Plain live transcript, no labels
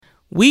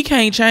We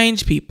can't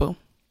change people,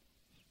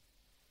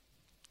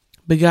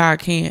 but God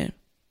can.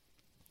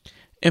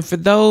 And for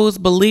those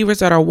believers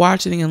that are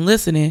watching and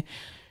listening,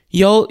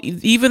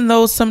 even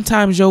though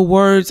sometimes your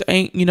words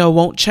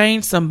won't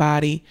change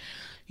somebody,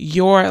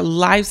 your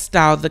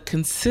lifestyle, the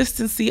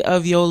consistency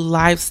of your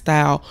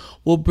lifestyle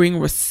will bring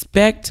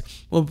respect,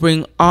 will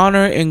bring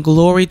honor and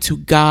glory to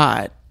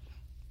God.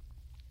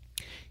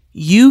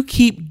 You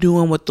keep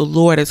doing what the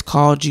Lord has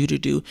called you to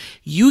do.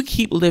 You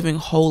keep living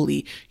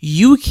holy.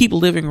 You keep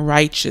living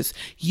righteous.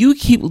 You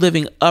keep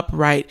living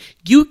upright.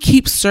 You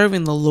keep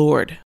serving the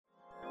Lord.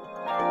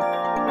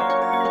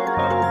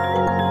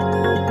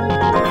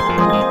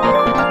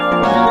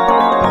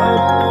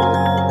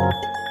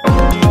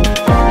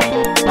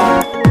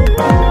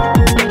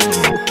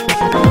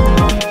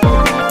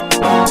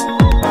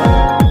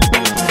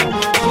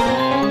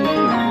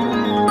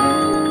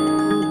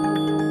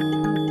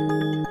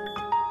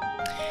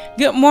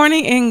 Good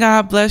morning and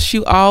God bless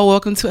you all.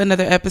 Welcome to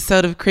another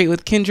episode of Create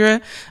with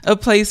Kendra, a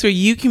place where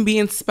you can be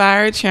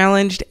inspired,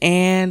 challenged,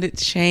 and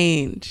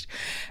changed.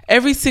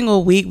 Every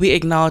single week, we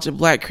acknowledge a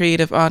Black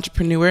creative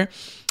entrepreneur,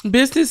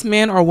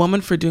 businessman, or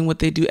woman for doing what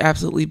they do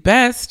absolutely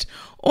best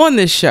on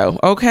this show,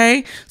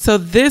 okay? So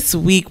this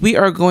week, we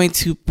are going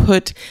to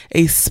put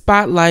a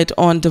spotlight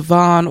on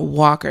Devon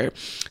Walker.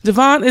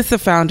 Devon is the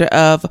founder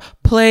of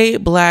Play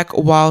Black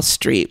Wall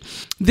Street.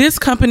 This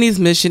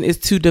company's mission is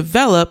to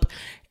develop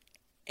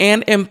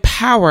and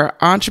empower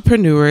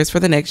entrepreneurs for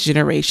the next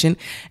generation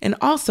and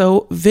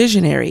also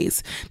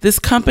visionaries. This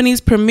company's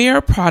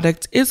premier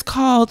product is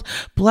called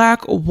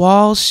Black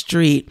Wall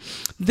Street.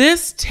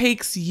 This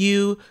takes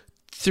you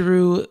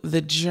through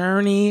the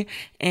journey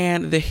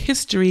and the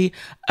history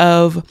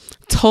of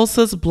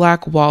Tulsa's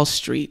Black Wall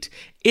Street.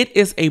 It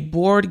is a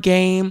board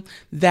game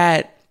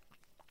that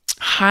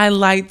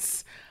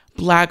highlights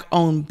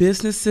Black-owned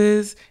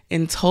businesses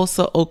in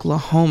Tulsa,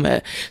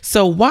 Oklahoma.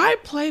 So why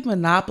play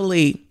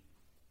Monopoly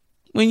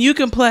when you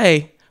can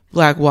play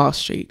Black Wall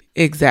Street?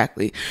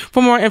 Exactly.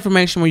 For more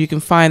information where you can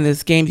find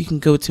this game, you can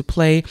go to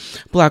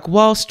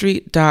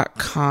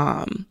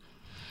playblackwallstreet.com.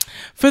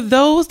 For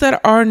those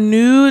that are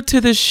new to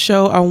the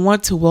show, I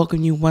want to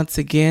welcome you once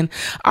again.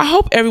 I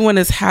hope everyone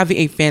is having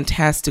a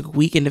fantastic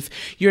week. And if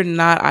you're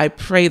not, I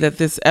pray that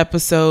this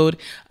episode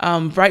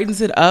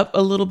brightens it up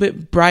a little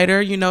bit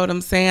brighter. You know what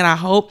I'm saying? I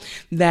hope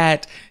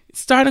that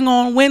starting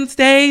on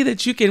Wednesday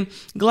that you can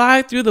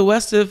glide through the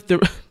rest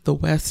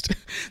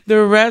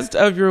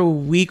of your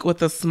week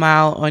with a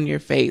smile on your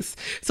face.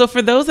 So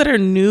for those that are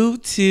new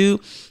to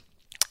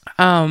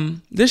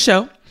this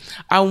show,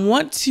 I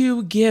want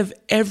to give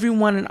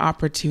everyone an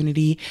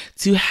opportunity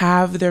to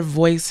have their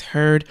voice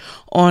heard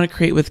on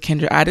Create with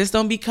Kendra. I just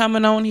don't be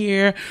coming on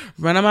here,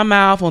 running my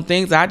mouth on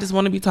things I just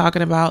want to be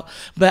talking about,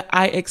 but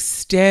I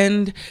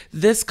extend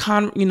this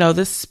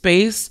this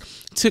space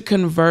to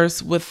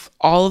converse with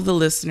all of the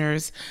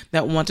listeners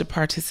that want to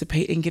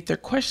participate and get their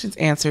questions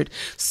answered.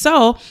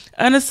 So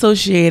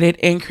Unassociated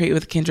and Create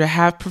with Kendra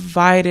have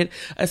provided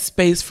a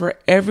space for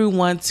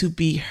everyone to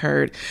be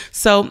heard.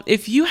 So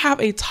if you have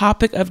a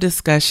topic of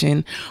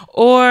discussion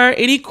or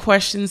any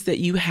questions that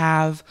you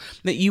have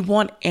that you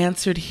want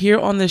answered here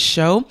on the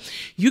show,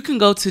 you can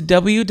go to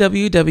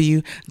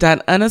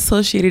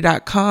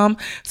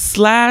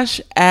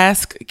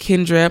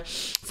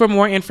www.unassociated.com/askkendra for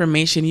more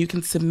information. You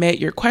can submit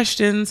your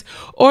questions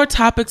or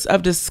topics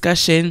of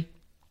discussion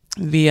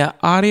via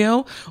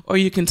audio, or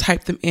you can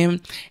type them in,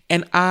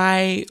 and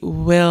I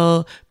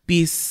will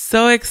be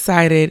so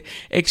excited,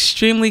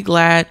 extremely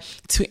glad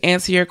to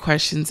answer your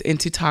questions and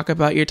to talk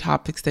about your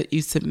topics that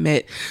you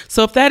submit.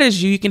 So if that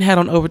is you, you can head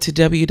on over to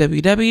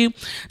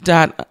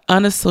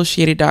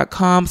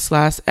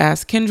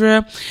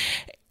www.unassociated.com/askkendra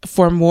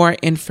for more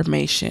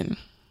information.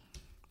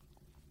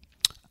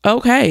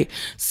 Okay,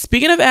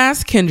 speaking of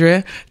Ask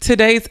Kendra,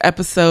 today's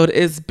episode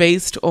is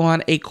based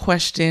on a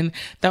question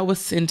that was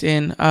sent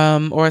in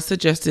or a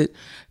suggested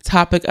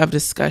topic of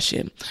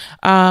discussion.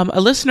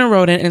 A listener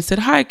wrote in and said,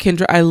 "Hi,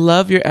 Kendra, I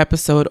love your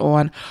episode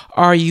on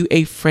Are You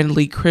a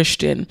Friendly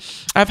Christian?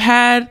 I've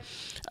had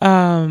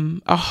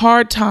a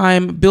hard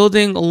time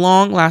building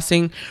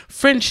long-lasting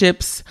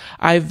friendships.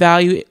 I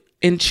value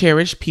and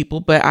cherish people,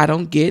 but I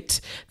don't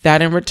get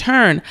that in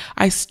return.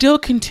 I still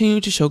continue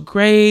to show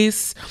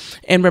grace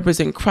and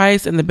represent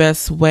Christ in the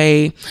best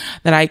way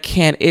that I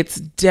can. It's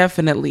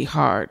definitely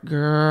hard,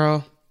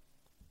 girl.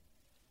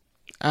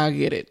 I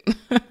get it."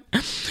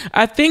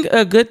 I think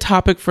a good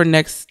topic for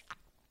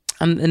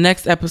the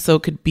next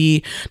episode could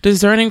be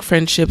discerning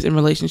friendships and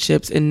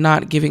relationships and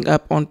not giving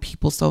up on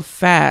people so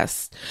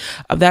fast.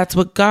 That's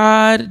what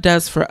God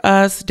does for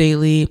us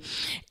daily.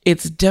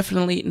 It's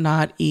definitely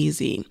not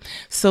easy.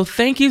 So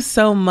thank you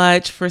so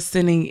much for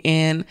sending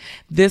in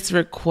this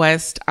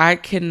request. I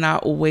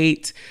cannot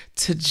wait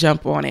to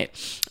jump on it.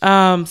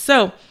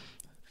 So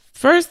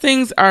first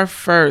things are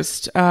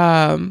first.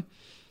 I'm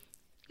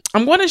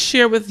going to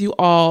share with you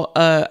all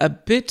a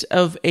bit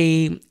of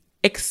a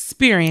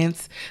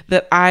experience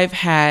that I've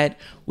had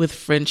with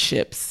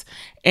friendships.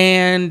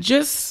 And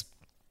just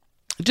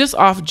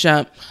off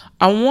jump,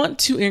 I want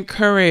to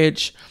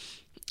encourage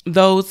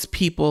those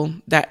people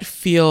that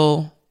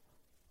feel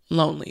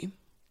lonely.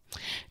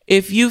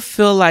 If you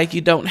feel like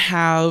you don't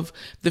have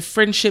the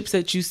friendships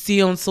that you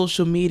see on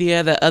social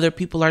media that other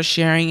people are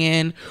sharing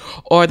in,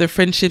 or the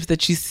friendships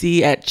that you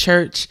see at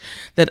church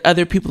that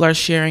other people are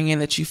sharing in,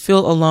 that you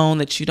feel alone,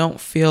 that you don't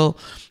feel,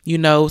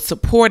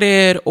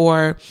 supported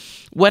or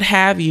what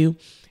have you,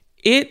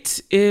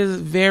 it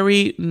is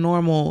very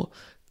normal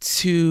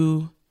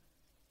to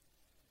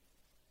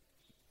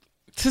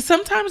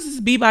sometimes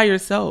just be by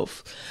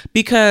yourself.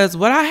 Because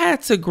what I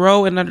had to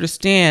grow and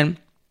understand,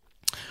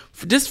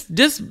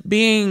 just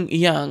being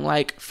young,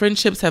 like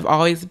friendships have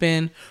always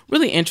been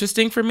really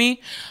interesting for me.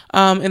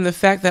 And the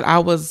fact that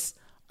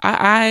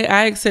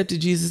I accepted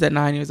Jesus at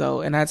 9 years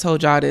old, and I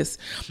told y'all this.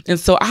 And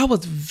so I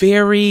was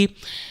very,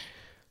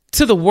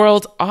 to the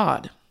world,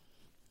 odd,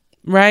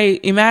 right?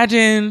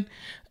 Imagine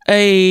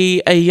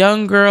a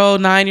young girl,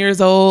 9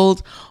 years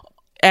old,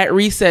 at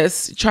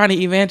recess trying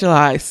to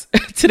evangelize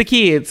to the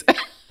kids.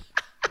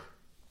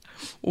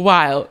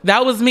 Wow.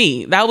 That was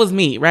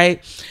me,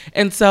 right?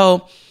 And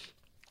so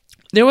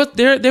there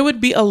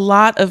would be a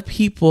lot of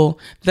people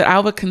that I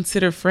would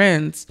consider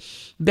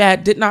friends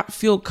that did not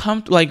feel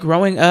comfortable, like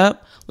growing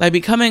up, like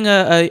becoming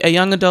a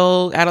young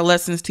adult,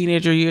 adolescence,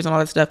 teenager years and all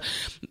that stuff.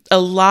 A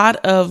lot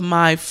of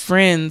my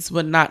friends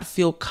would not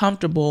feel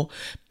comfortable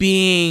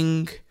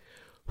being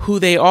who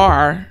they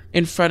are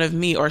in front of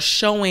me or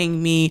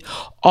showing me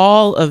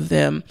all of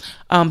them,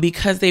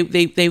 because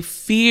they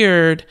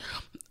feared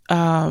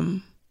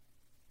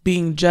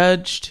being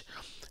judged.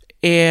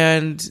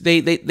 And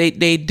they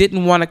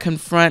didn't want to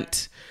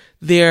confront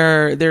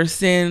their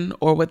sin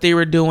or what they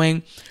were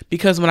doing,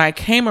 because when I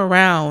came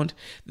around,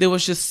 there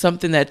was just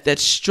something that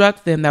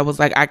struck them that was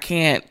like, I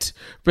can't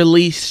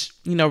release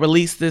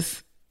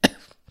this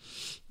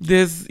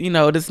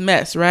this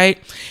mess, right?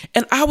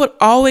 And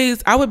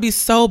I would be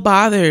so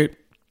bothered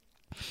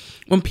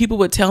when people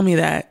would tell me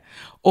that,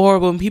 or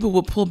when people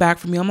would pull back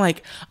from me. I'm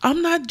like,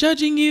 I'm not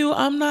judging you.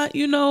 I'm not,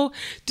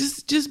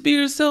 just be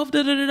yourself,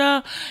 da da da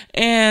da.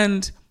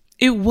 And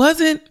it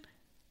wasn't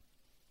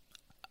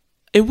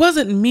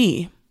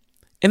me.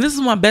 And this is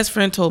what my best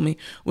friend told me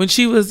when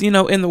she was, in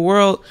the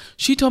world.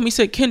 She told me,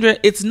 said, Kendra,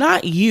 it's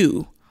not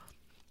you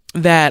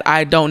that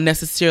I don't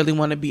necessarily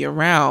want to be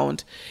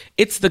around.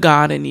 It's the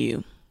God in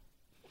you.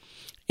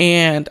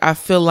 And I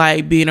feel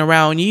like being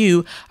around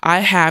you,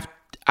 I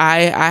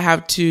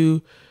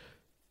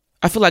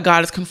feel like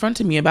God is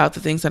confronting me about the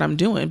things that I'm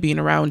doing, being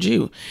around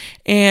you.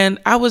 And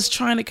I was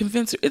trying to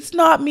convince her, it's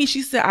not me.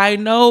 She said, I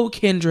know,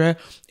 Kendra,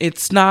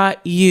 it's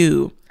not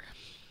you,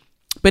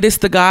 but it's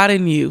the God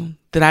in you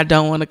that I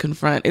don't want to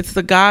confront. It's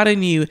the God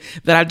in you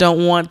that I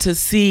don't want to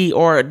see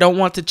or don't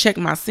want to check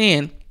my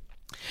sin.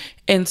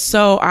 And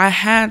so I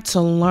had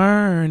to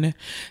learn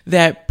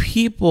that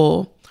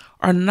people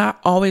are not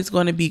always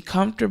going to be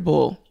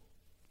comfortable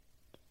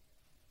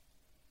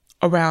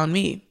around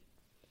me.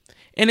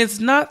 And it's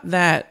not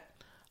that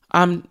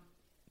I'm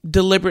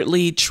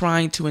deliberately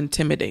trying to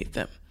intimidate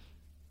them.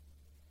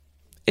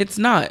 It's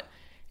not.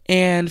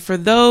 And for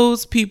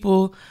those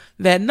people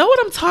that know what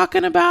I'm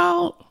talking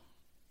about,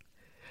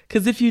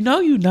 because if you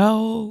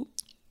know,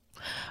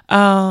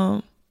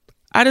 I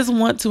just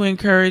want to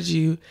encourage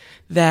you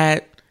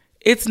that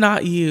it's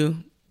not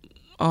you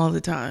all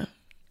the time.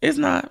 It's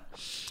not.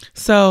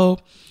 So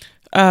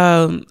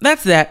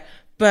that's that.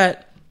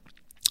 But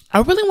I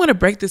really want to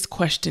break this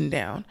question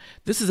down.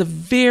 This is a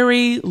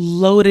very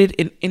loaded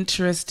and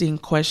interesting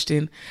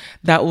question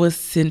that was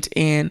sent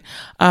in.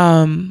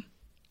 I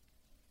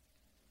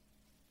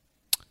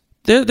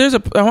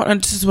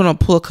just want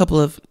to pull a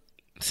couple of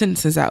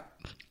sentences out.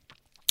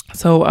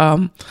 So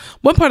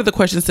one part of the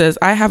question says,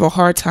 I have a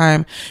hard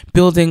time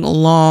building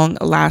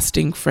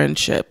long-lasting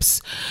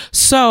friendships.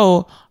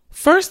 So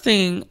first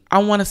thing I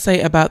want to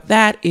say about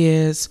that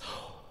is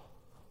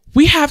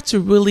we have to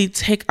really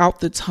take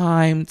out the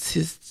time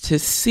to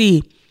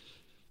see,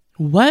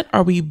 what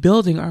are we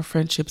building our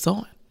friendships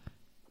on?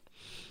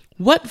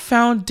 What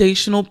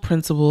foundational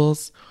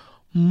principles,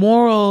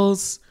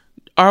 morals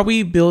are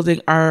we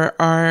building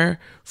our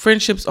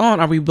friendships on?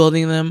 Are we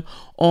building them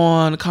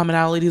on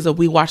commonalities of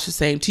we watch the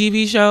same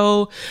TV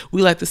show,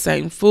 we like the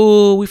same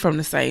food, we from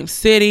the same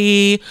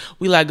city,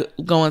 we like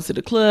going to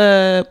the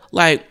club?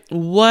 Like,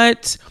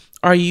 what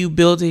are you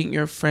building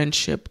your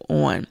friendship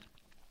on?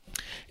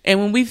 And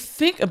when we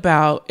think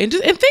about and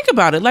think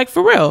about it, like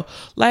for real,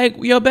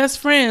 like your best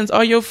friends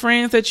or your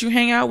friends that you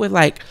hang out with,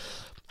 like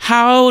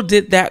how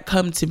did that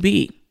come to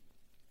be?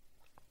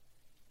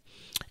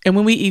 And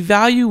when we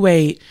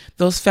evaluate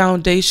those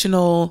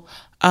foundational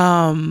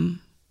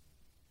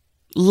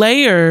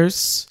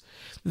layers,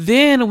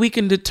 then we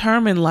can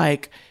determine,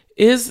 like,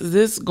 is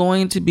this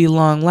going to be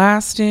long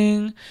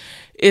lasting?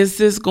 Is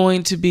this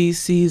going to be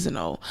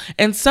seasonal?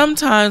 And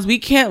sometimes we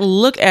can't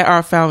look at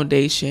our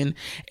foundation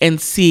and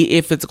see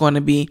if it's going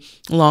to be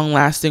long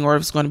lasting or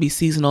if it's going to be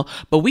seasonal,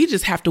 but we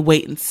just have to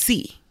wait and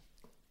see.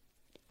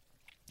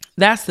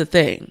 That's the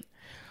thing.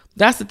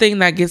 That's the thing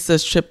that gets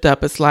us tripped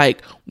up. It's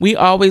like we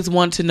always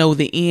want to know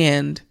the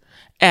end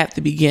at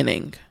the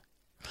beginning.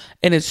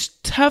 And it's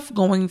tough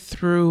going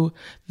through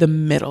the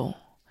middle.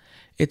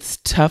 It's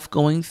tough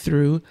going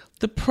through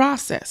the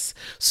process.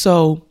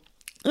 So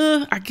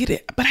I get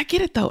it, but I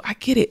get it though. I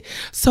get it.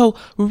 So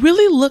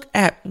really look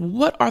at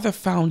what are the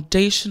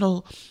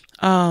foundational,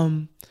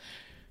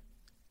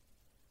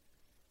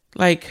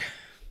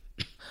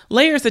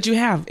 layers that you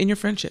have in your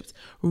friendships.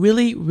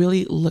 Really,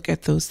 really look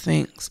at those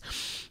things.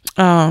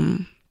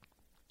 And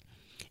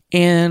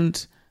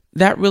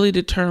that really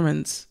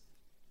determines,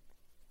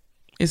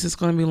 is this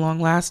going to be long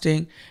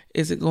lasting?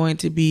 Is it going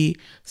to be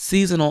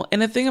seasonal?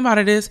 And the thing about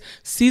it is,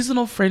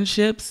 seasonal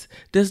friendships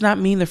does not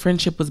mean the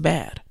friendship was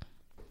bad.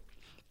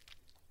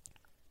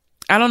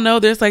 I don't know.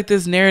 There's like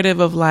this narrative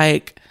of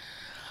like,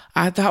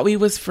 I thought we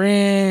was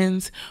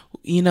friends.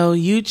 You know,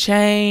 you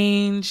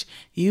change,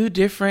 you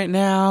different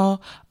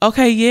now.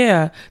 Okay,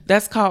 yeah,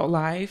 that's called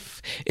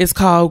life. It's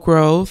called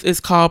growth.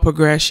 It's called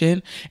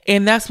progression.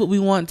 And that's what we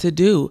want to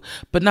do.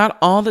 But not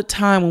all the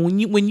time. When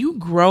you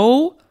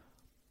grow,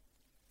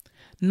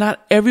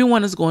 not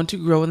everyone is going to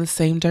grow in the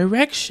same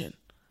direction.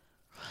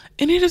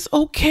 And it is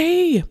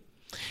okay.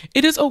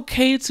 It is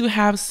okay to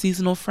have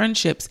seasonal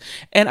friendships.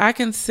 And I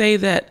can say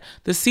that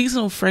the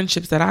seasonal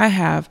friendships that I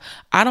have,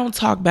 I don't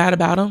talk bad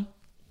about them.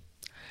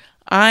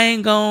 I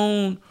ain't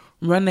gonna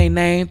run their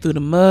name through the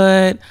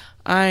mud.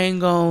 I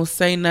ain't gonna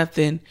say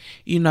nothing,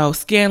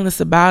 scandalous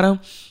about them.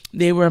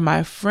 They were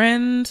my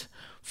friend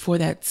for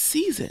that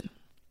season.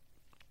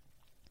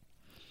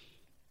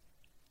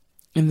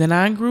 And then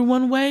I grew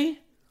one way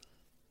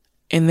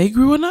and they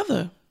grew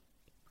another.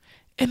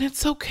 And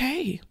it's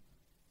okay.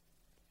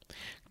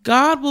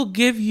 God will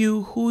give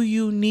you who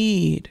you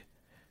need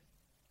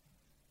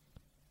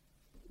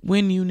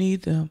when you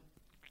need them.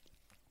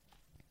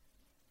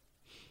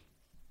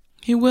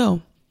 He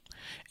will.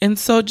 And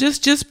so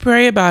just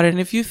pray about it. And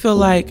if you feel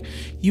like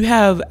you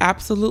have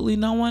absolutely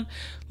no one,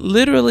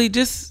 literally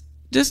just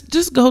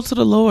go to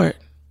the Lord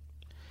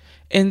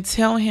and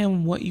tell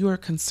him what you are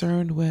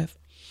concerned with.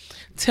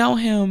 Tell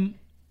him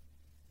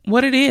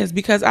what it is,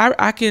 because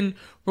I can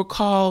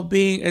recall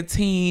being a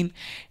teen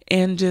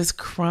and just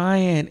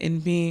crying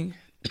and being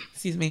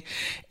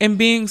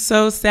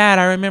so sad.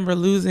 I remember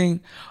losing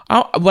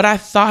what I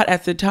thought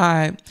at the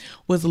time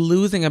was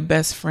losing a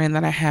best friend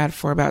that I had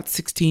for about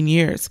 16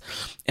 years.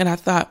 And I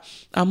thought,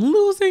 I'm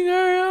losing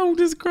her. I'm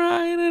just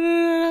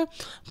crying.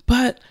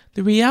 But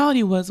the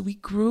reality was we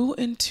grew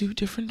in two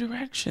different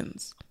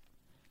directions.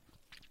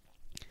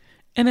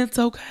 And it's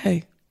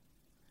okay.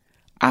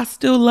 I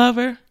still love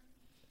her.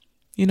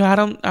 I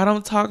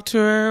don't talk to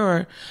her,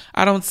 or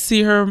I don't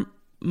see her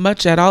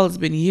much at all. It's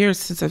been years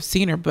since I've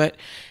seen her, but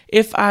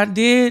if I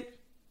did,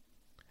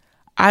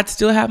 I'd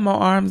still have my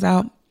arms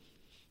out.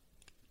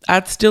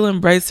 I'd still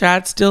embrace her.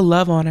 I'd still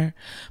love on her.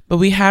 But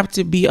we have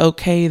to be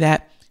okay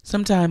that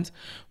sometimes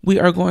we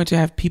are going to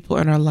have people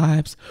in our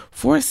lives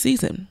for a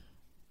season.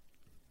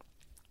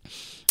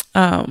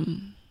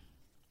 And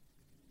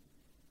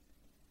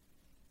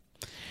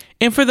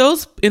for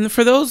those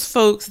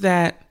folks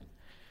that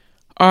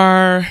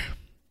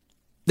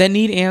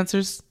need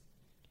answers,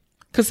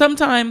 because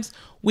sometimes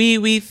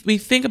we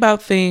think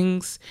about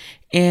things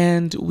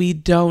and we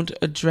don't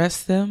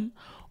address them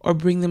or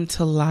bring them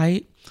to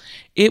light.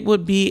 It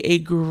would be a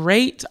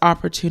great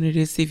opportunity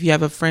to see if you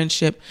have a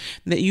friendship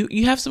that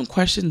you have some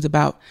questions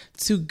about,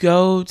 to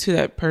go to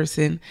that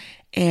person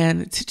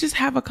and to just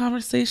have a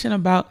conversation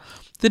about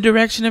the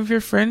direction of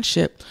your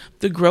friendship,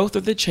 the growth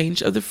or the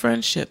change of the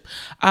friendship.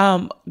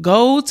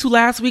 Go to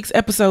last week's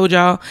episode,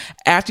 y'all,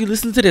 after you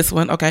listen to this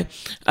one. Okay.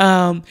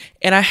 And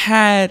I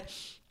had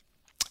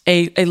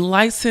a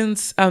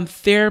licensed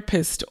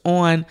therapist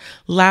on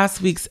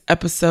last week's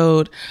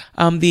episode,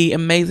 the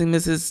amazing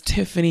Mrs.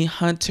 Tiffany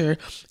Hunter,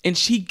 and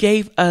she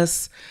gave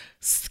us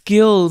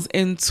skills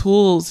and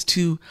tools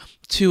to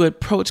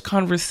approach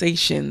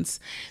conversations,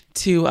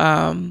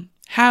 to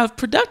have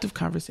productive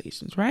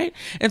conversations, right?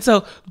 And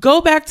so go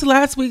back to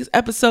last week's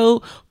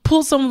episode,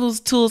 pull some of those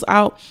tools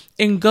out,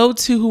 and go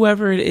to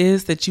whoever it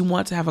is that you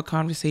want to have a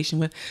conversation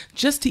with,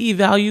 just to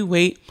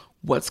evaluate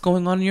what's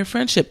going on in your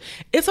friendship.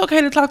 It's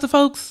okay to talk to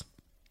folks.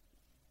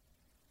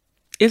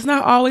 It's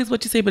not always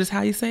what you say, but it's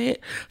how you say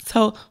it.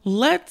 So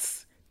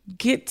let's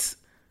get,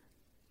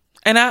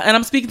 and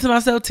I'm speaking to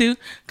myself too,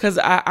 because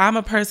I'm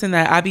a person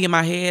that I be in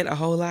my head a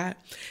whole lot.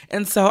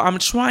 And so I'm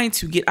trying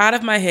to get out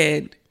of my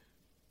head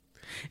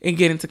and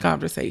get into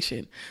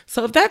conversation.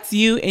 So if that's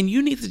you and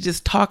you need to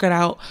just talk it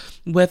out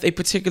with a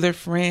particular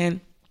friend,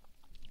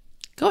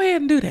 go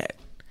ahead and do that.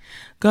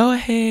 Go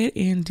ahead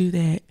and do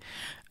that.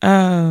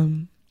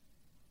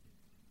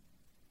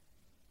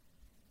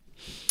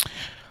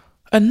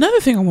 Another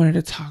thing I wanted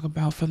to talk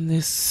about from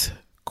this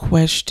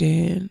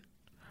question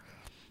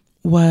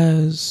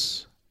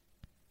was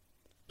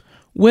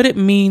what it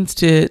means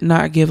to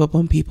not give up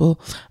on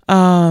people.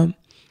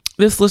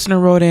 This listener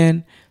wrote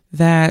in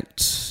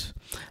that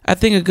I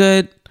think a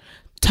good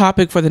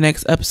topic for the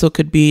next episode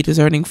could be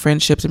discerning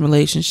friendships and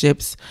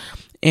relationships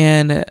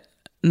and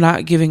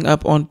not giving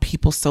up on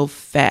people so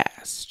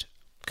fast.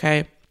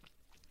 Okay.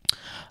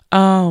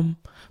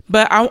 But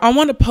But I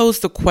want to pose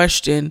the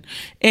question,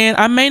 and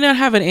I may not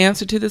have an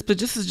answer to this, but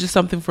this is just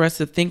something for us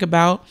to think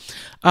about.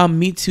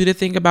 Me too, to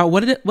think about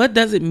what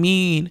does it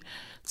mean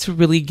to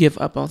really give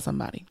up on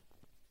somebody?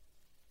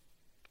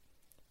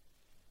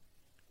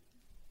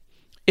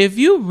 If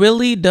you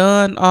really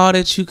done all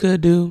that you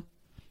could do,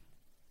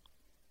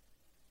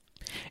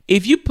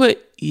 if you put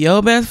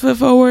your best foot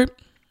forward,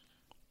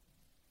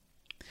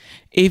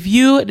 if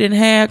you didn't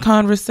have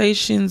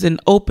conversations and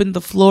opened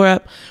the floor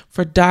up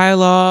for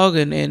dialogue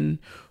and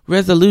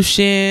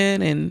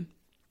resolution,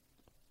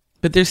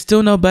 but there's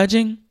still no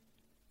budging,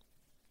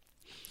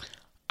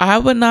 I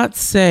would not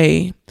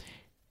say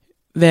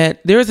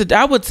that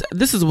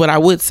this is what I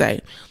would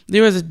say.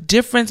 There is a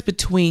difference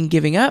between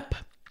giving up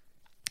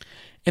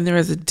and there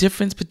is a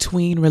difference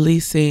between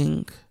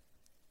releasing.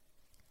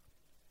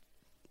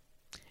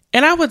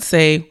 And I would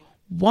say,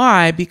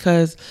 why?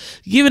 Because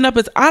giving up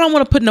is, I don't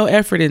want to put no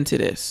effort into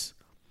this.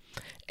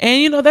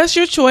 And, that's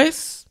your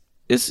choice.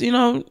 It's,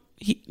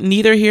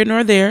 neither here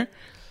nor there.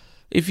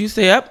 If you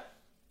say, I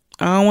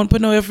don't want to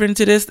put no effort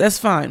into this, that's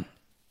fine.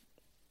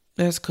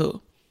 That's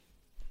cool.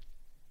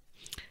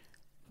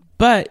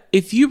 But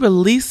if you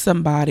release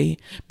somebody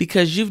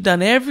because you've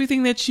done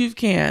everything that you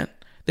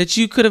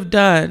could have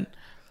done,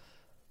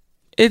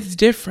 it's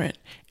different.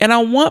 And I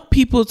want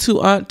people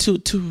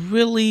to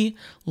really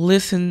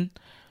listen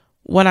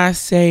when I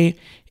say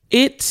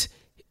it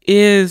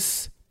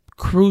is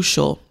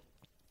crucial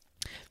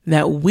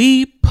that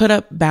we put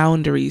up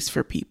boundaries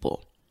for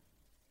people.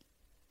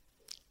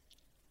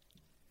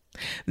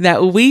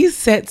 That we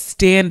set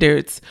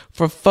standards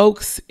for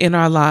folks in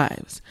our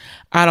lives.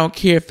 I don't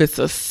care if it's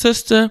a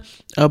sister,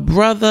 a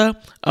brother,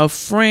 a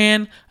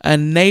friend, a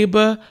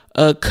neighbor,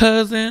 a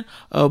cousin,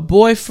 a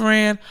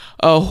boyfriend,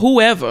 or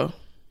whoever.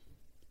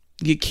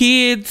 Your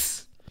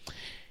kids.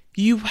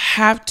 You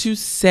have to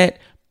set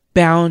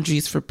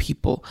boundaries for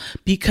people,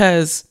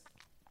 because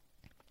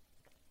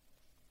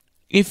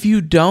if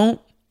you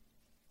don't,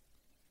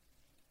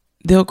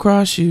 they'll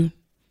cross you.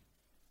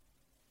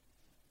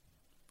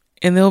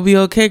 And they'll be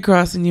okay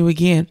crossing you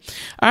again.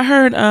 I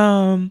heard,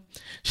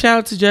 shout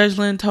out to Judge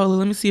Lynn Tola.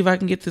 Let me see if I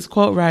can get this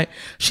quote right.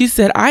 She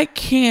said, I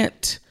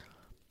can't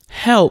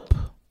help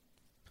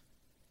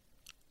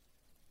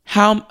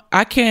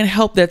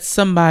that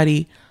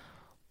somebody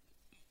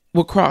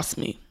will cross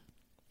me.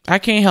 I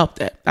can't help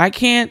that. I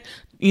can't,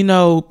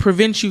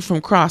 prevent you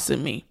from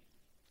crossing me.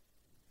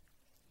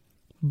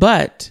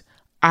 But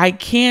I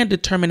can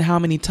determine how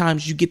many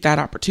times you get that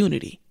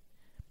opportunity.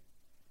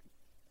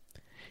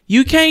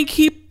 You can't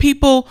keep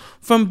people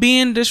from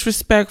being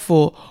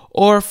disrespectful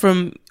or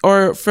from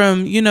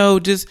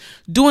just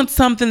doing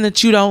something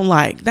that you don't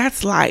like.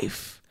 That's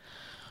life.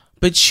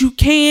 But you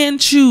can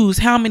choose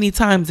how many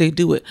times they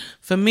do it.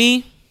 For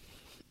me,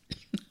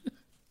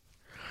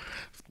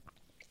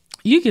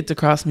 you get to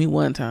cross me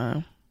one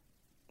time.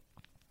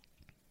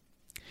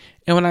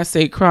 And when I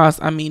say cross,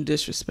 I mean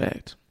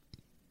disrespect.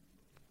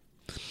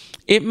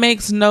 It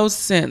makes no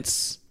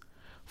sense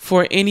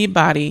for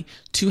anybody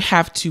to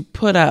have to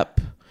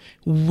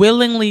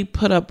willingly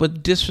put up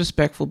with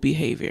disrespectful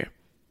behavior.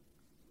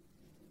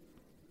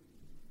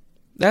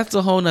 That's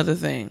a whole nother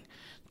thing.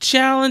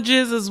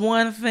 Challenges is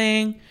one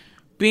thing.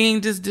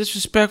 Being just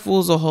disrespectful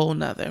is a whole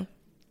nother.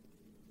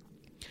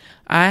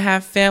 I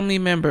have family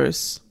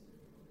members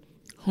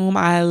whom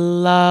I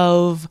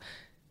love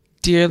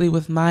dearly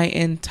with my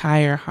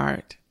entire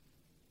heart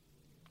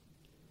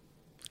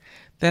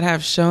that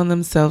have shown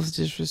themselves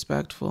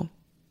disrespectful.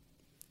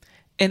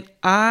 And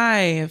I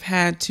have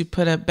had to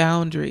put up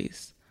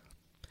boundaries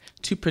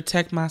to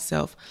protect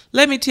myself.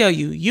 Let me tell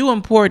you, you're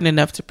important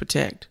enough to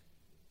protect.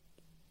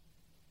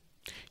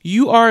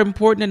 You are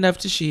important enough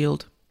to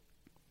shield.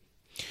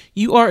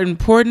 You are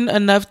important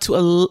enough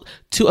to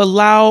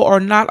allow or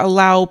not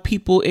allow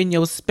people in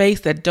your space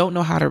that don't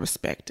know how to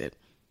respect it.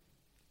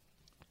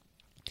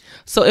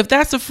 So if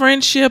that's a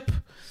friendship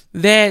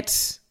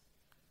that,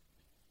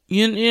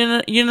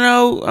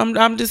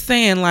 I'm just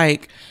saying,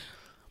 like,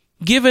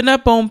 giving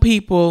up on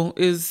people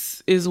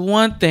is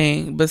one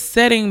thing, but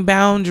setting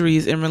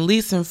boundaries and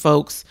releasing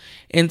folks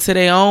into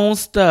their own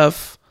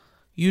stuff,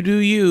 you do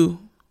you,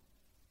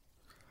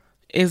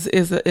 is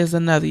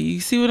another. You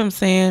see what I'm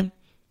saying?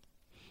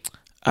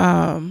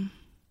 I'm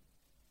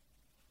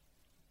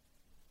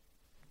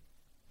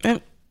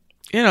just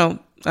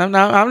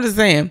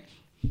saying,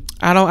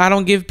 I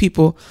don't give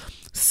people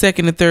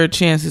second and third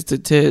chances to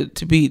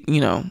be,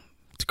 to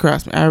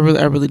cross me. I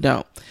really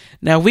don't.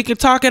 Now we can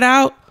talk it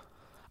out.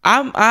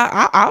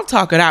 I'll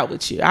talk it out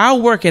with you.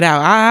 I'll work it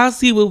out. I'll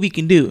see what we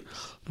can do.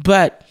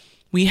 But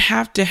we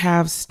have to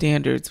have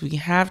standards. We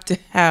have to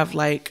have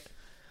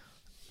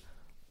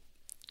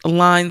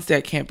lines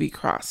that can't be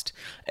crossed.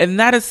 And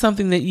that is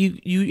something that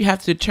you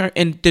have to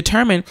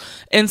determine.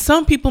 And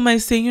some people may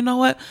say, you know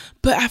what,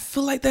 but I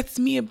feel like that's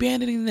me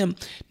abandoning them.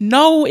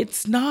 No,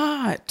 it's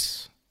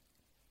not.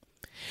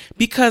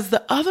 Because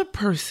the other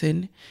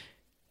person,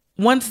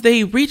 once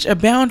they reach a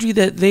boundary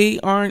that they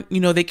aren't,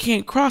 they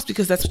can't cross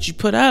because that's what you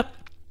put up,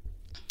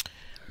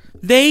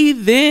 they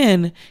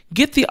then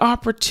get the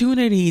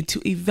opportunity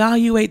to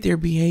evaluate their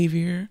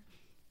behavior,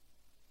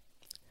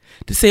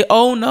 to say,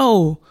 oh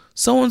no,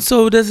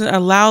 so-and-so doesn't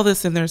allow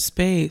this in their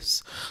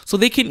space. So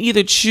they can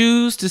either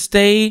choose to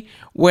stay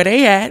where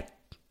they at,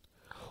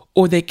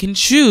 or they can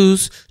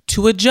choose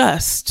to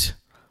adjust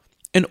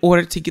in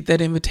order to get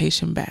that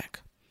invitation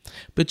back.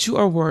 But you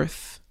are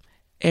worth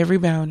every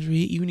boundary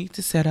you need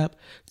to set up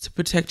to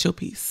protect your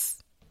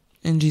peace.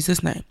 In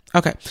Jesus' name.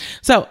 Okay.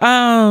 So,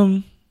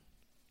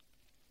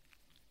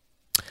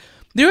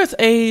 there is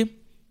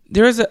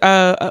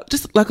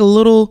just like a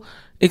little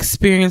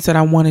experience that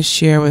I want to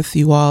share with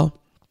you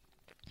all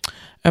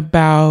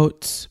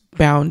about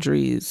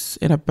boundaries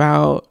and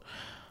about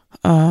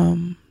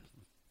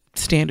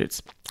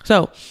standards.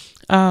 So,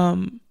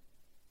 I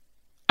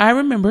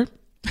remember,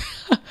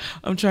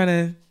 I'm trying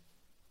to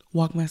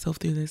walk myself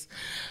through this.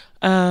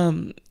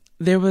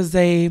 There was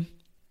a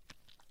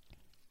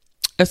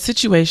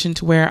situation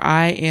to where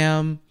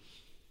I'm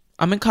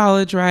in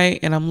college, right?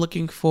 And I'm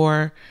looking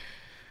for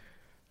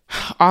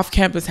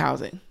off-campus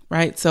housing,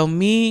 right? So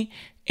me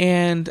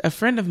and a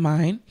friend of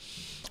mine,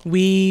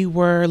 we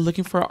were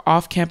looking for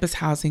off-campus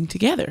housing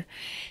together.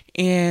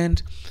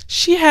 And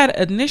she had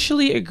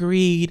initially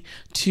agreed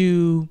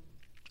to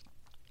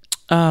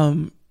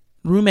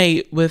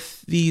roommate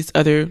with these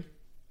other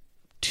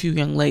two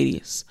young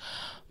ladies.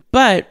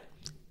 But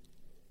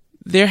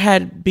there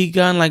had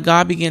begun, like,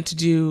 God began to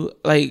do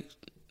like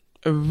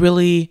a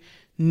really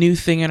new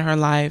thing in her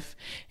life.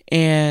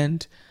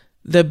 And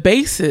the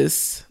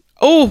basis,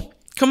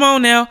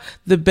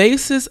 the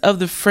basis of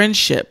the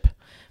friendship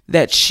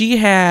that she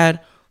had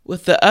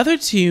with the other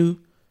two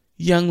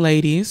young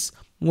ladies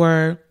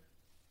were,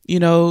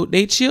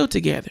 they chill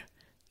together.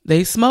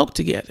 They smoke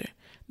together.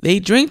 They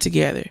drink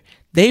together.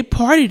 They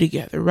party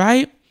together,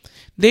 right?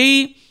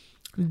 They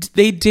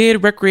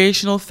did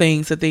recreational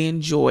things that they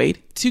enjoyed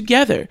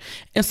together.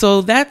 And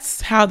so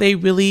that's how they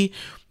really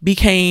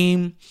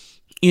became,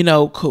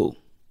 cool,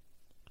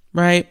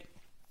 right?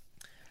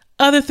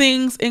 Other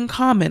things in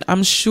common,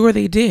 I'm sure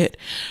they did.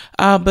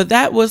 But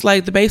that was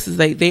like the basis.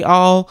 They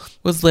all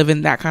was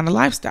living that kind of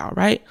lifestyle,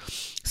 right?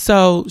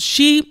 So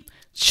she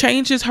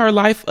changes her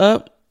life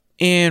up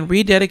and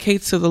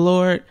rededicates to the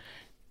Lord.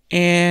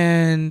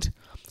 And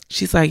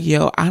she's like,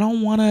 I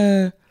don't want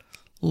to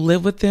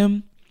live with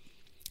them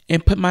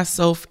and put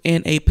myself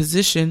in a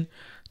position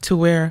to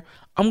where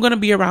I'm going to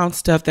be around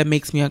stuff that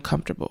makes me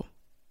uncomfortable.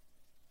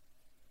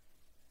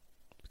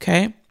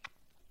 Okay.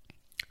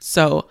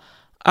 So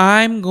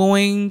I'm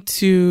going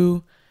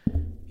to,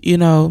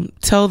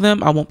 tell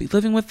them I won't be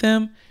living with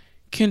them.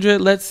 Kendra,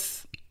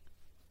 let's,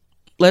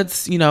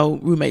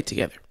 roommate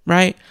together.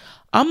 Right.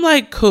 I'm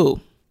like,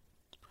 cool.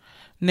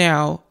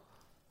 Now,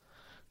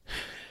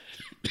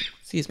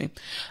 excuse me.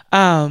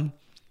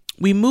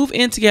 We move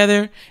in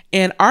together,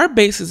 and our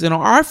basis and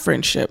our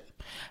friendship,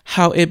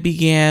 how it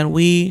began,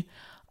 we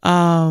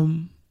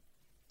had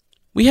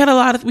a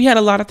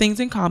lot of things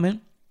in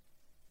common,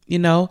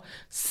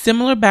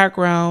 similar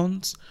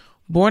backgrounds,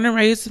 born and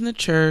raised in the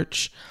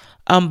church.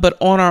 But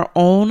on our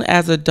own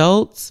as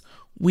adults,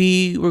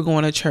 we were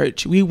going to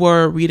church. We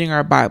were reading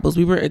our Bibles.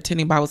 We were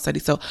attending Bible study.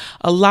 So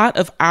a lot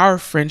of our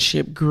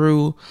friendship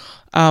grew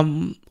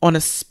on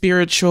a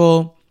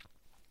spiritual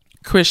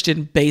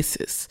Christian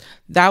basis.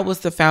 That was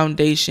the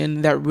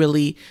foundation that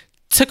really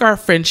took our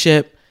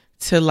friendship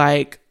to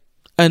like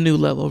a new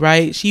level,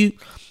 right?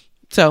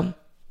 So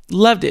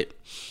loved it.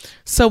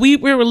 So we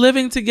were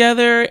living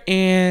together,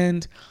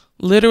 and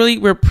literally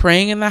we're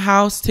praying in the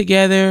house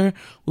together.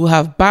 We'll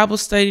have Bible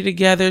study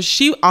together.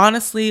 She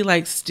honestly,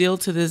 like, still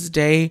to this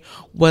day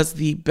was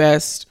the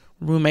best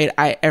roommate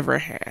I ever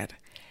had.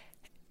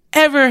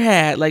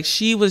 Like,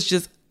 she was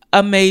just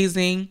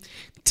amazing,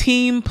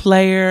 team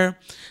player,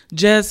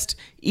 just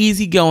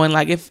easygoing.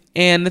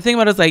 And the thing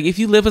about it is, like, if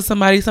you live with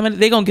somebody,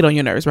 they gonna get on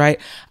your nerves,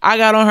 right? I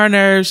got on her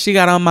nerves, she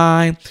got on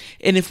mine.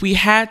 And if we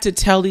had to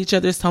tell each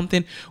other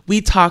something, we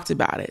talked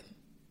about it.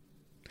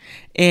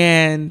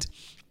 And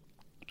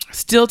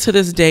still to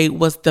this day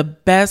was the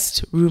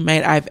best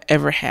roommate I've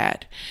ever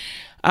had.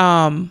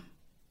 However,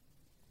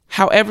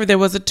 there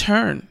was a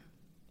turn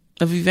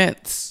of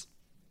events.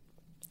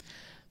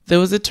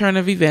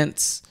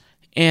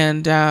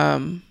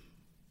 And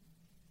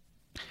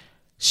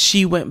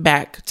she went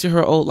back to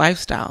her old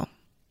lifestyle.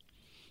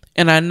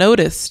 And I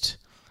noticed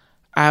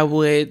I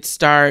would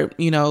start,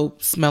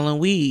 smelling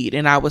weed,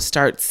 and I would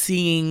start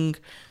seeing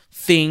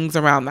things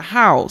around the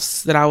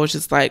house that I was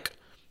just like,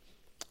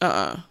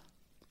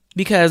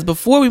 because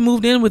before we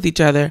moved in with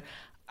each other,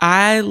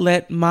 I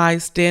let my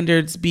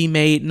standards be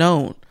made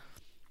known.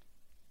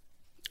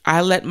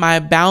 I let my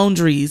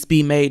boundaries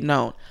be made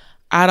known.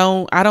 I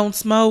don't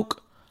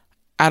smoke.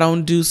 I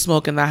don't do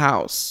smoke in the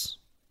house.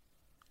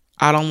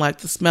 I don't like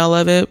the smell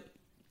of it.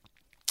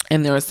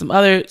 And there was some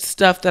other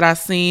stuff that I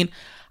seen.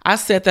 I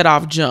set that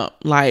off jump.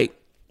 Like,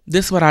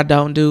 this is what I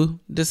don't do.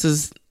 It's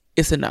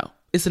a no.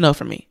 It's a no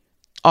for me.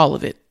 All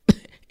of it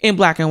in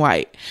black and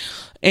white.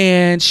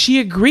 And she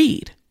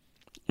agreed,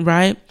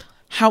 right?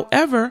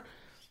 However,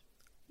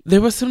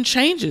 there were some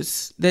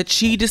changes that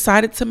she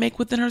decided to make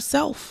within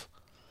herself.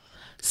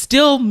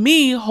 Still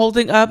me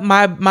holding up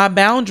my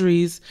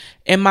boundaries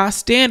and my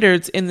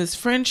standards in this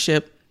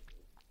friendship.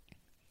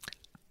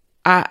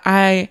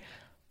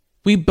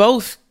 We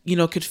both,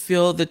 could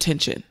feel the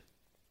tension,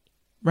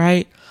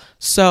 right?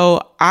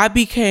 So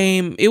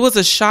it was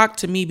a shock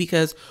to me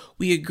because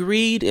we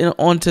agreed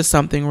onto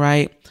something,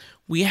 right?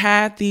 We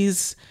had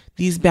these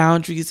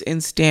boundaries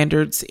and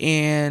standards,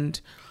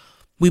 and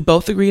we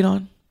both agreed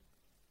on.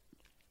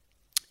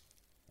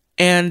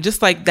 And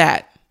just like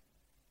that,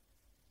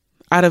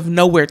 out of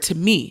nowhere, to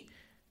me,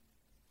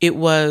 it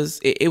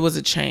was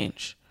a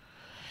change.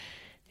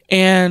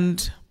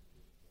 And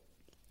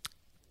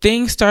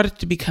things started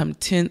to become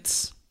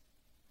tense.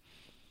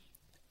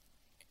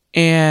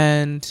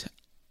 And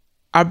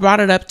I brought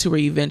it up to her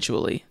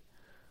eventually,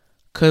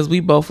 because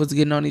we both was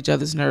getting on each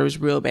other's nerves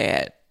real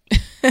bad.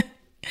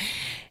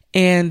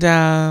 And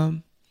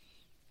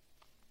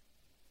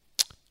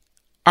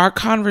our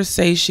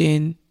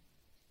conversation,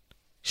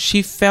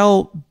 she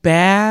felt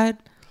bad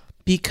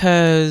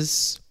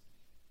because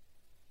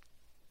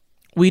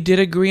we did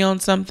agree on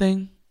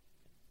something.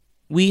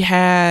 We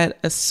had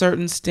a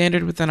certain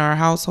standard within our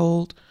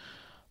household,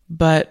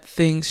 but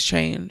things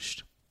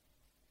changed.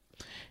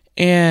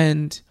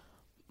 And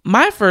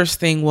my first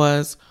thing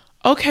was,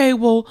 okay,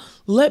 well,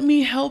 let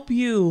me help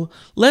you.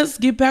 Let's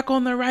get back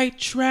on the right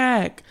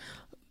track.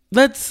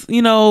 Let's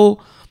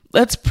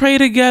pray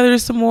together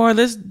some more.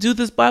 Let's do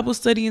this Bible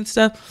study and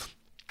stuff.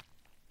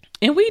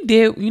 And we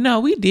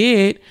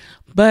did.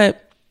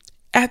 But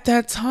at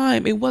that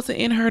time, it wasn't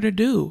in her to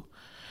do.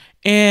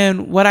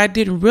 And what I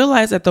didn't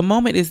realize at the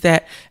moment is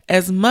that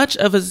as much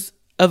of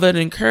an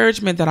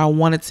encouragement that I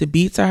wanted to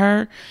be to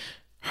her,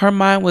 her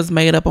mind was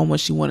made up on what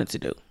she wanted to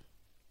do.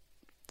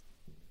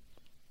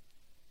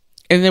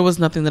 And there was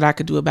nothing that I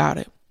could do about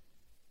it.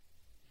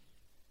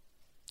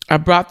 I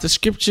brought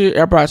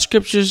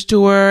scriptures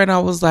to her, and I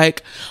was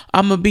like,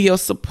 I'm going to be your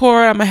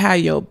support. I'm going to have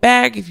your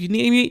back if you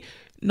need me.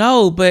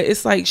 No, but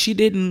it's like she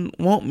didn't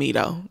want me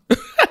though.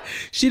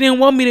 She didn't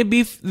want me to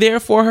be there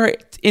for her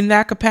in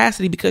that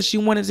capacity because she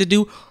wanted to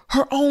do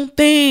her own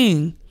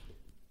thing.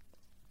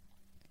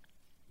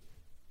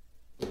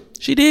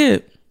 She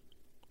did.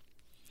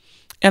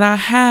 And I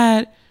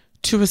had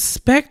to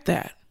respect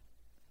that.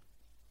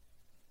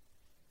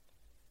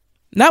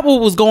 Not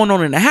what was going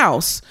on in the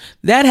house.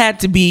 That had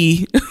to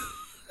be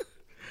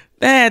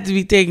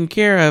taken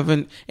care of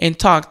and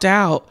talked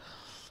out.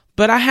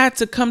 But I had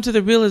to come to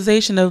the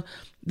realization of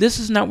this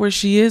is not where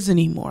she is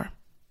anymore.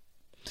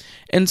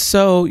 And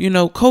so,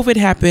 COVID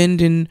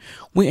happened and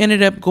we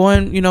ended up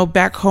going,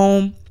 back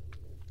home,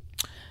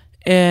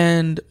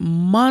 and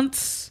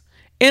months,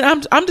 and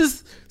I'm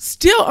just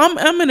still,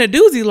 I'm in a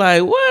doozy,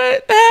 like,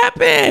 what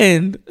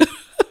happened?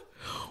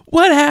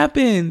 What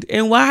happened?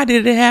 And why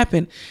did it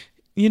happen?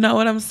 You know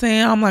what I'm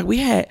saying? I'm like, we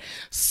had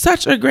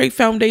such a great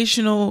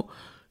foundational,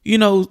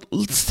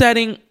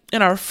 setting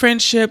in our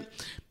friendship.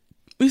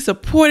 We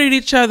supported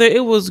each other.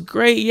 It was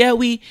great. Yeah,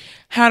 we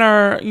had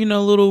our,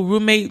 little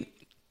roommate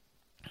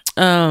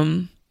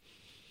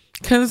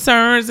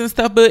concerns and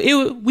stuff, but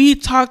we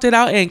talked it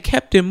out and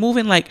kept it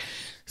moving. Like,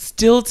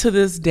 still to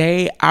this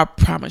day, I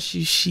promise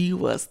you, she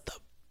was the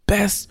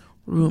best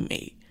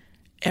roommate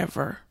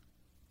ever.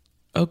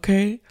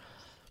 Okay?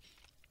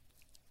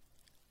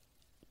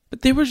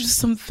 But there were just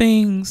some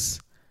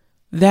things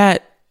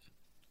that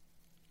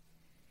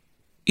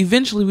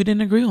eventually we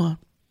didn't agree on.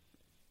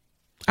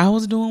 I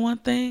was doing one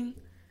thing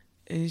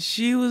and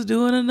she was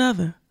doing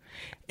another.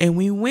 And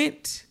we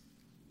went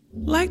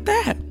like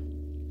that.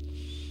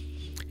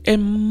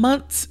 And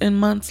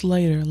months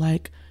later,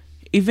 like,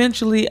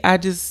 eventually I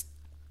just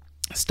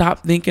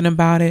stopped thinking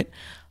about it.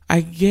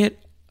 I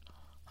get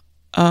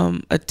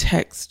a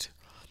text,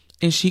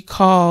 and she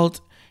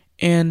called,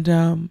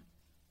 and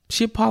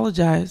she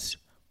apologized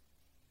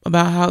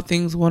about how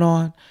things went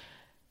on.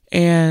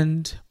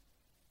 And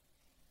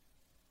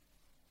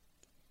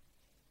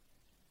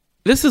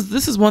this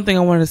is one thing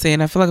I wanted to say,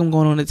 and I feel like I'm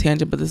going on a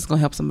tangent, but this is going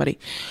to help somebody.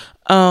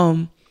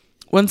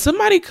 When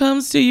somebody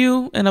comes to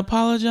you and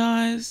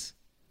apologize,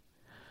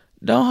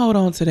 don't hold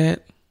on to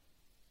that.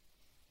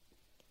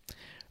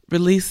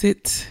 Release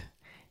it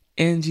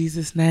in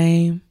Jesus'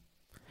 name.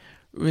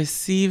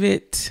 Receive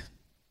it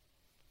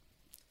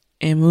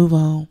and move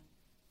on.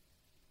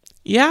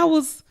 Yeah, I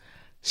was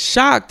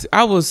shocked.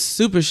 I was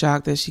super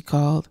shocked that she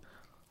called.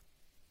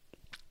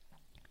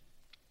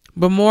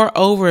 But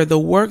moreover, the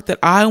work that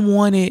I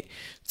wanted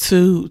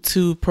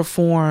to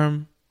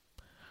perform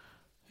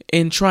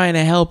in trying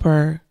to help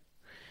her,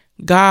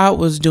 God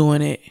was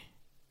doing it.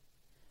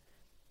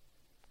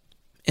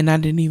 And I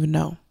didn't even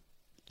know.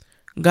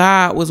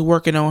 God was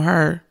working on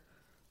her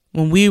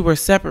when we were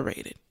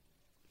separated.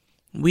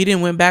 We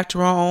didn't went back to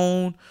our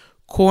own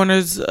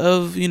corners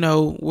of,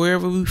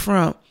 wherever we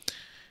from.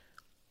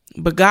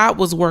 But God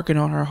was working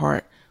on her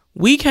heart.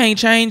 We can't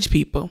change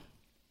people,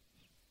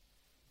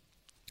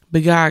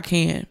 but God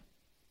can.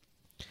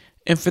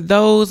 And for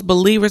those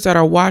believers that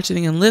are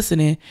watching and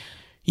listening,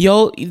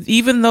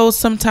 Even though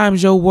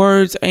sometimes your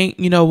words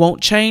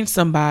won't change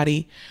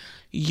somebody,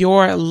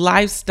 your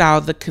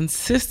lifestyle, the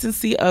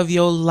consistency of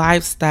your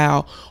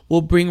lifestyle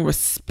will bring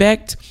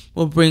respect,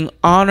 will bring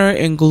honor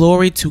and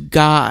glory to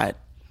God.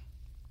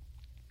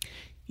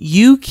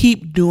 You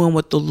keep doing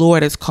what the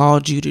Lord has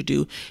called you to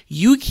do.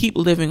 You keep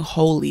living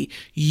holy.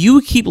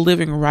 You keep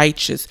living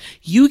righteous.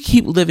 You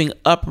keep living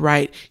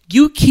upright.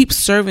 You keep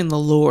serving the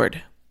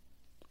Lord.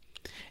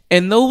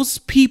 And those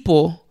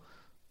people,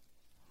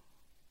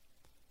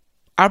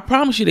 I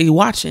promise you, they're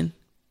watching.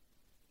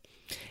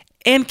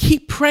 And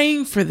keep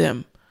praying for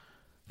them.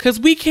 Because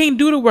we can't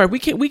do the work. We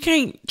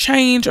can't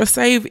change or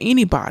save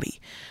anybody.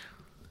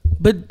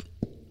 But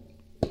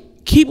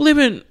keep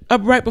living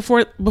upright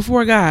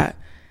before God.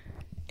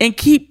 And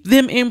keep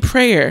them in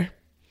prayer.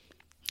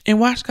 And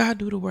watch God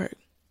do the work.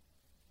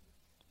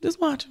 Just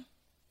watch him.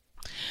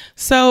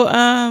 So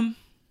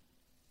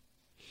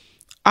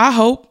I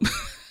hope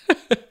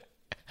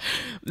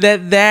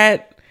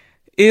that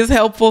is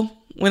helpful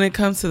when it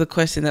comes to the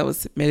question that was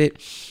submitted.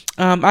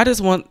 I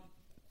just want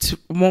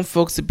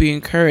folks to be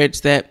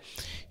encouraged that,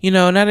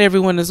 not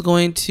everyone is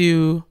going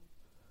to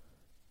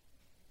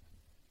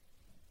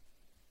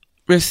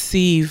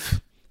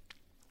receive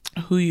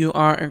who you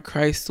are in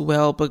Christ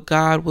well, but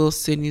God will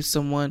send you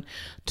someone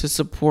to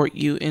support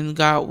you, and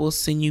God will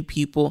send you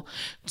people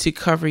to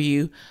cover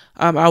you.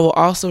 I will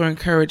also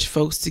encourage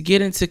folks to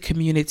get into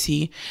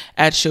community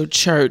at your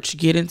church,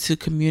 get into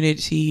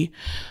community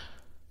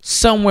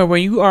somewhere where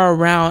you are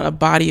around a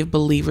body of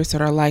believers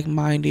that are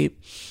like-minded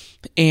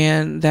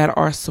and that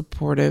are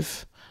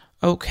supportive.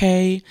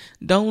 Okay,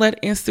 don't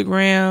let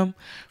Instagram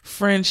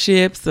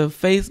friendships or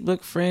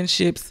Facebook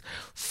friendships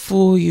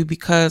fool you,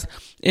 because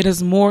it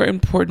is more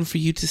important for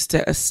you to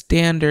set a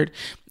standard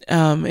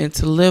and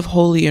to live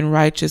holy and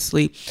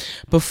righteously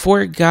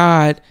before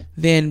God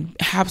than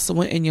have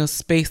someone in your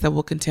space that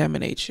will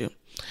contaminate you.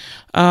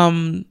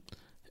 Amos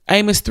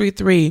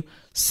 3:3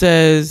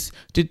 says,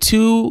 "Do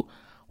two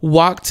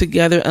walk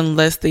together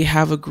unless they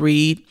have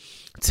agreed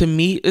to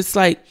meet?" It's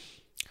like,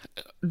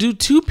 do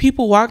two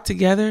people walk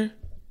together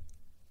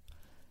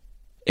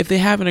if they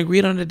haven't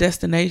agreed on the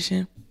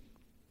destination?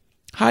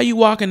 How you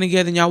walking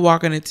together and y'all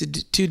walking into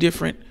two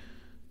different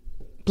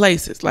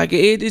places? Like,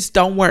 it just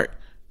don't work,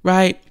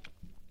 right?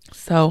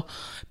 So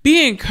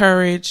be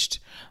encouraged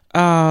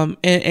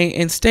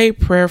and stay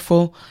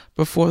prayerful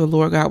before the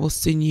Lord. God will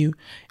send you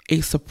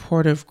a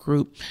supportive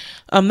group.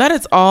 That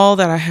is all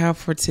that I have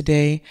for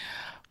today.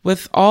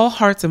 With all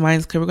hearts and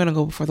minds clear, we're going to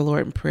go before the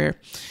Lord in prayer.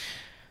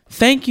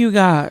 Thank you,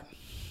 God,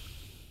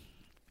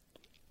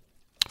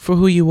 for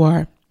who you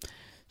are.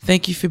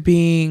 Thank you for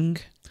being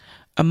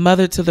a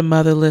mother to the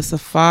motherless, a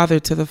father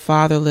to the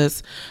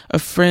fatherless, a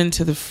friend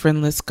to the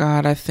friendless.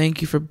 God, I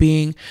thank you for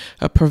being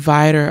a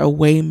provider, a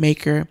way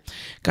maker.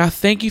 God,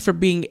 thank you for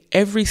being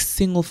every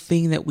single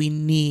thing that we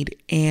need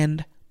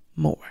and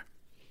more.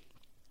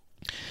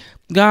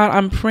 God,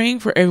 I'm praying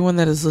for everyone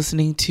that is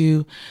listening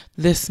to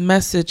this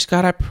message.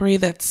 God, I pray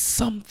that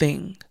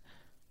something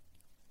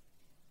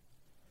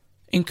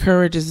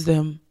encourages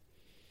them.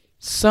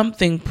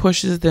 Something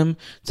pushes them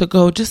to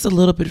go just a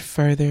little bit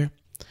further.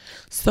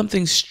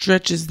 Something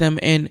stretches them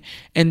and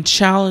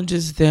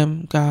challenges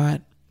them,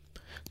 God,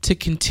 to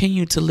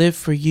continue to live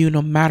for you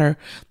no matter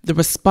the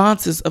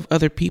responses of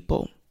other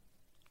people.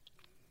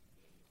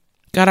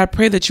 God, I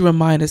pray that you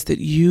remind us that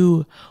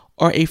you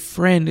are a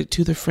friend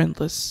to the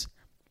friendless.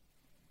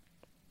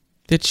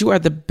 That you are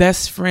the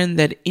best friend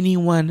that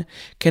anyone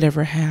could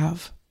ever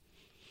have.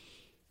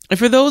 And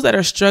for those that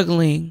are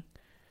struggling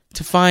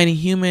to find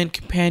human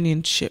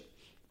companionship,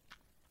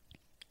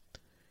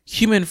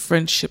 human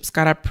friendships,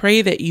 God, I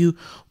pray that you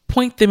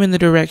point them in the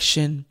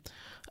direction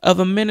of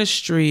a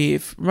ministry,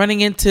 if running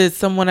into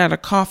someone at a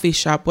coffee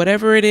shop,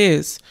 whatever it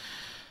is,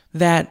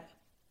 that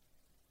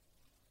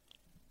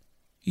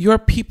your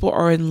people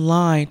are in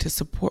line to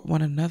support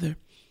one another.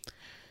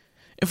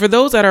 And for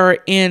those that are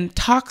in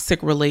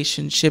toxic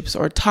relationships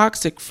or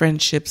toxic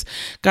friendships,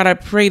 God, I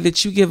pray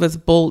that you give us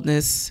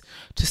boldness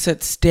to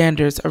set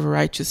standards of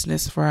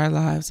righteousness for our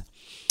lives.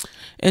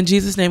 In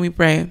Jesus' name we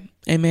pray.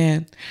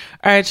 Amen.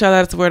 All right, y'all,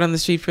 that's the word on the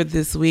street for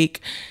this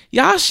week.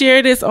 Y'all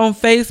share this on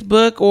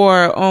Facebook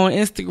or on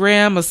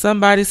Instagram, or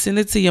somebody send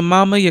it to your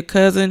mama, your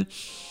cousin,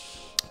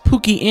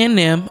 Pookie and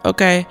them.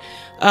 Okay.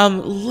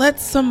 Let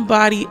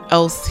somebody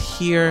else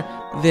hear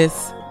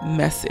this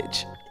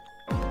message.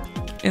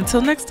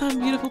 Until next time,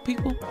 beautiful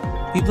people,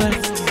 be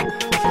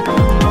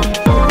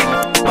blessed.